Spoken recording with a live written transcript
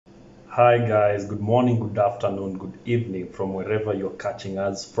Hi guys, good morning, good afternoon, good evening from wherever you're catching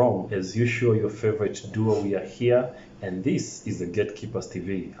us from. As usual, your favorite duo, we are here, and this is the Gatekeepers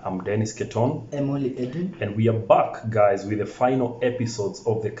TV. I'm Dennis Keton, Emily Edwin. and we are back, guys, with the final episodes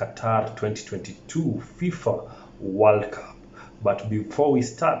of the Qatar 2022 FIFA World Cup. But before we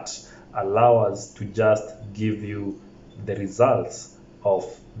start, allow us to just give you the results of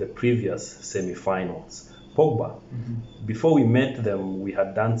the previous semi-finals. Pogba, before we met them, we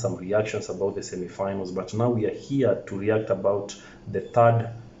had done some reactions about the semi-finals, but now we are here to react about the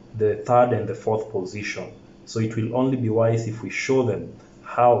third and the fourth position. So it will only be wise if we show them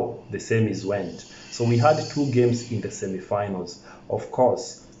how the semis went. So we had two games in the semi-finals. Of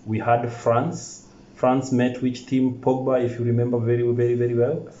course, we had France. France met which team? Pogba, if you remember very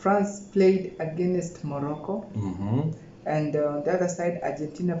well. France played against Morocco, and on the other side,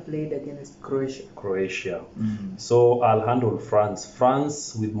 Argentina played against Croatia. Croatia. So I'll handle France.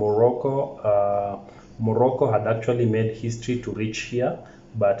 France with Morocco. Morocco had actually made history to reach here,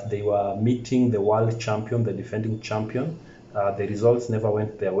 but they were meeting the world champion, the defending champion. The results never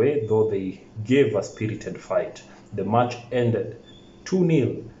went their way, though they gave a spirited fight. The match ended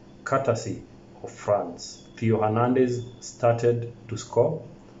 2-0, courtesy of France. Theo Hernandez started to score,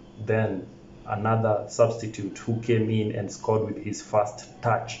 then another substitute who came in and scored with his first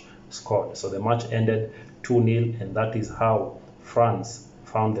touch scored. So the match ended 2-0, and that is how France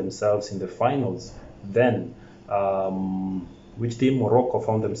found themselves in the finals. Then, which team? Morocco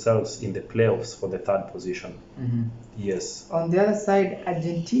found themselves in the playoffs for the third position. Yes. On the other side,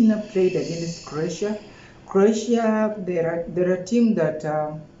 Argentina played against Croatia. Croatia, they're a team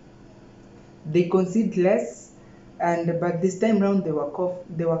that they concede less, but this time round they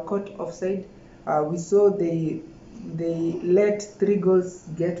were caught offside. We saw they let 3 goals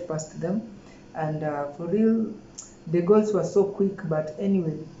get past them, and for real, the goals were so quick. But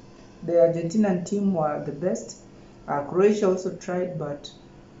anyway, the Argentinian team were the best. Croatia also tried, but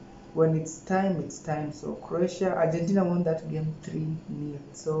when it's time, it's time. So Argentina won that game 3-0.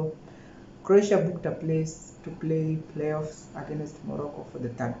 So Croatia booked a place to play playoffs against Morocco for the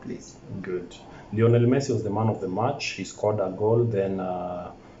third place. Good. Lionel Messi was the man of the match. He scored a goal, then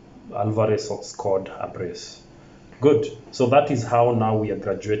Alvarez scored a brace. Good. So that is how now we are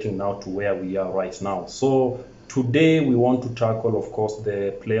graduating now to where we are right now. So today we want to tackle, of course,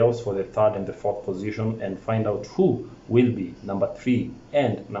 the playoffs for the third and the fourth position and find out who will be number 3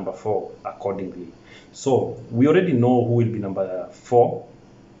 and number 4 accordingly. So we already know who will be number 4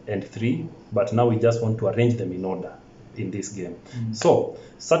 and 3, but now we just want to arrange them in order in this game. So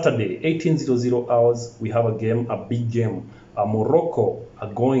Saturday, 18:00 hours, we have a game, a big game. Morocco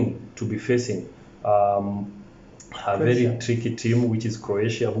are going to be facing a very tricky team, which is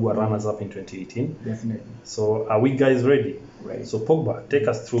Croatia, who are runners-up in 2018. Definitely. So are we guys ready? Right. So Pogba, take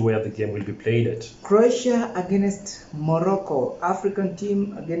us through where the game will be played at. Croatia against Morocco, African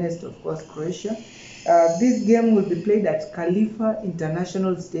team against, of course, Croatia. This game will be played at Khalifa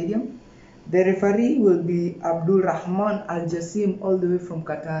International Stadium. The referee will be Abdul Rahman Al Jassim, all the way from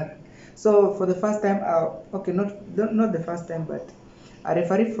Qatar. So for the first time, not the first time, but a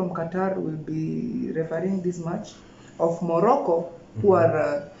referee from Qatar will be refereeing this match of Morocco, who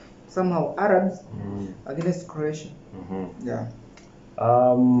are somehow Arabs, against Croatia. Yeah.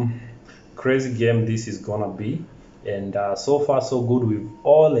 Crazy game this is gonna be, and so far so good. We've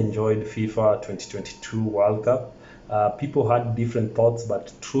all enjoyed FIFA 2022 World Cup. People had different thoughts,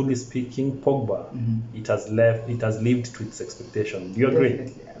 but truly speaking, Pogba, it has lived to its expectation. Do you agree?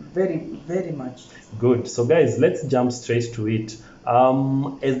 Definitely. Very, very much. Good. So guys, let's jump straight to it.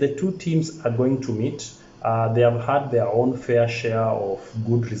 As the two teams are going to meet, they have had their own fair share of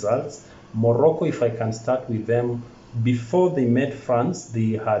good results. Morocco, if I can start with them, before they met France,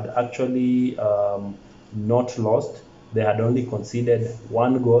 they had actually not lost. They had only conceded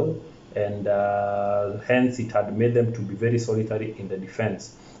 1 goal, and hence it had made them to be very solitary in the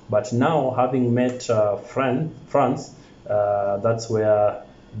defense. But now, having met France, that's where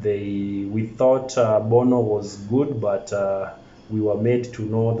we thought Bono was good, but we were made to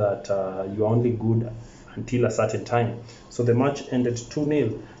know that you are only good until a certain time. So the match ended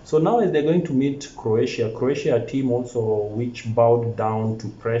 2-0. So now as they're going to meet Croatia, a team also which bowed down to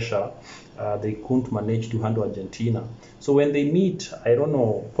pressure. They couldn't manage to handle Argentina. So when they meet, I don't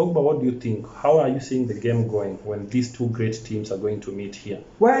know, Pogba, what do you think? How are you seeing the game going when these two great teams are going to meet here?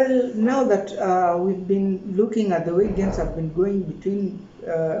 Well, now that we've been looking at the way games have been going between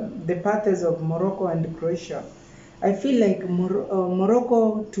the paths of Morocco and Croatia, I feel like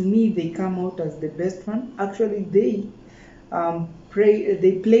Morocco, to me, they come out as the best one. Actually, they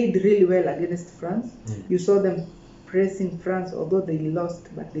played really well against France. You saw them pressing France, although they lost,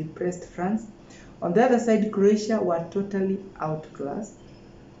 but they pressed France. On the other side, Croatia were totally outclassed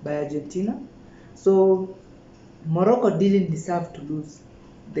by Argentina. So Morocco didn't deserve to lose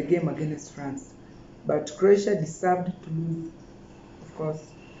the game against France, but Croatia deserved to lose, of course.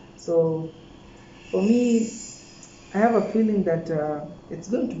 So for me, I have a feeling that it's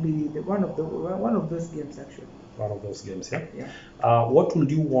going to be one of those games actually. One of those games, yeah. Yeah. What would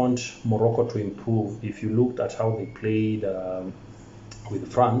you want Morocco to improve if you looked at how they played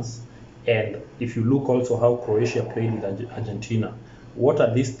with France, and if you look also how Croatia played with Argentina? What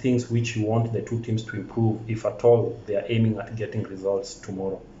are these things which you want the two teams to improve, if at all they are aiming at getting results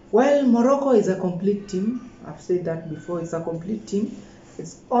tomorrow? Well, Morocco is a complete team. I've said that before. It's a complete team.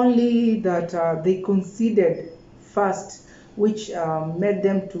 It's only that they conceded first, which made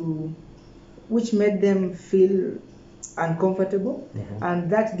them feel uncomfortable, and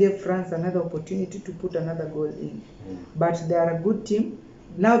that gave France another opportunity to put another goal in. But they are a good team.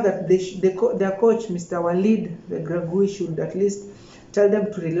 Now that their coach, Mr. Walid the Gragoui, should at least tell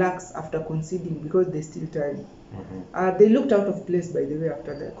them to relax after conceding, because they still time. They looked out of place, by the way,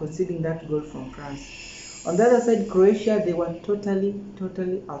 after conceding that goal from France. On the other side, Croatia, they were totally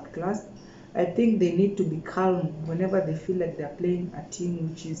outclassed. I think they need to be calm whenever they feel like they're playing a team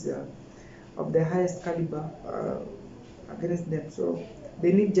which is of the highest caliber against them. So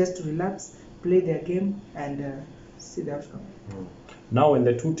they need just to relax, play their game, and see the outcome. Now, when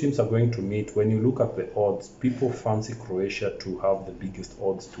the two teams are going to meet, when you look at the odds, people fancy Croatia to have the biggest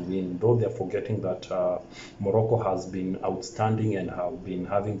odds to win, though they're forgetting that Morocco has been outstanding and have been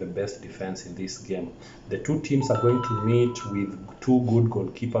having the best defense in this game. The two teams are going to meet with two good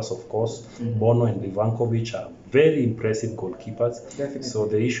goalkeepers, of course. Bono and Livankovic are very impressive goalkeepers. Definitely. So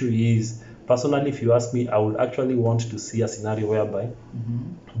the issue is, personally, if you ask me, I would actually want to see a scenario whereby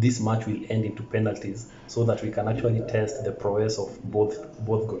this match will end into penalties, so that we can actually test the prowess of both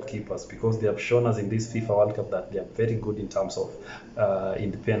goalkeepers, because they have shown us in this FIFA World Cup that they are very good in terms of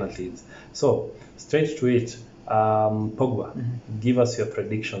in the penalties. So straight to it, Pogba, give us your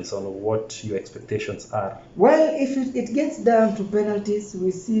predictions on what your expectations are. Well, if it gets down to penalties,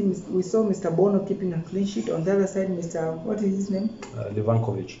 we saw Mr. Bono keeping a clean sheet. On the other side, what is his name?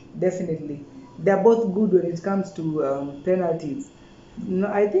 Livankovic. Definitely. They're both good when it comes to penalties. No,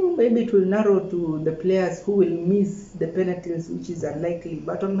 I think maybe it will narrow to the players who will miss the penalties, which is unlikely.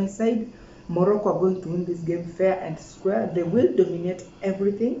 But on my side, Morocco are going to win this game fair and square. They will dominate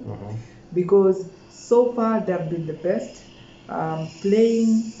everything, because so far they have been the best.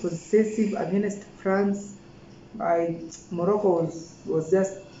 Playing possessive against France, Morocco was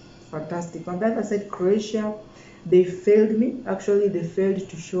just fantastic. On the other side, Croatia, they failed me. Actually, they failed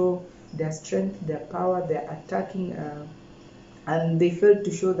to show their strength, their power, their attacking, and they failed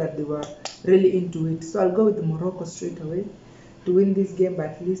to show that they were really into it. So I'll go with Morocco straight away to win this game by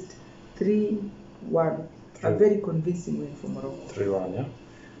at least 3-1. A very convincing win for Morocco. 3-1, yeah.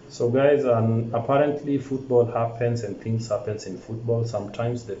 So guys, apparently football happens and things happens in football.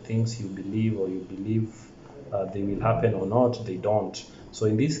 Sometimes the things you believe they will happen or not, they don't. So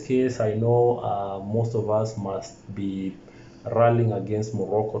in this case, I know most of us must be rallying against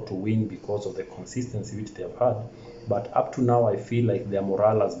Morocco to win because of the consistency which they have had. But up to now, I feel like their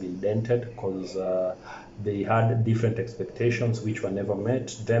morale has been dented, because they had different expectations which were never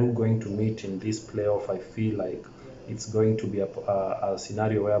met. Them going to meet in this playoff, I feel like it's going to be a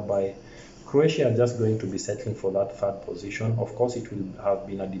scenario whereby Croatia are just going to be settling for that third position. Of course, it will have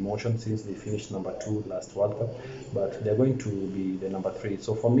been a demotion since they finished number 2 last World Cup, but they're going to be the number 3.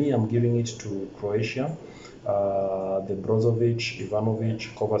 So for me, I'm giving it to Croatia, the Brozovic,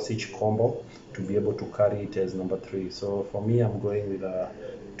 Ivanovic, Kovacic combo to be able to carry it as number 3. So for me, I'm going with a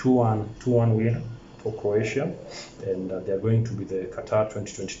 2-1 win for Croatia, and they're going to be the Qatar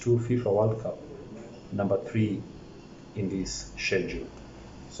 2022 FIFA World Cup number 3 in this schedule.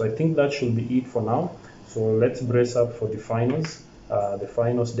 So I think that should be it for now. So let's brace up for the finals. The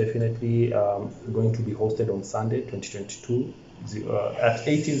finals definitely going to be hosted on Sunday 2022 at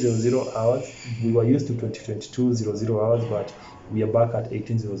 18:00 hours. We were used to 2022 hours, but we are back at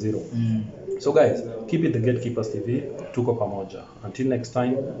 18:00. So guys, keep it the Gatekeepers TV. Tuko pamoja. Until next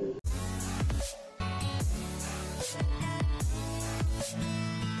time.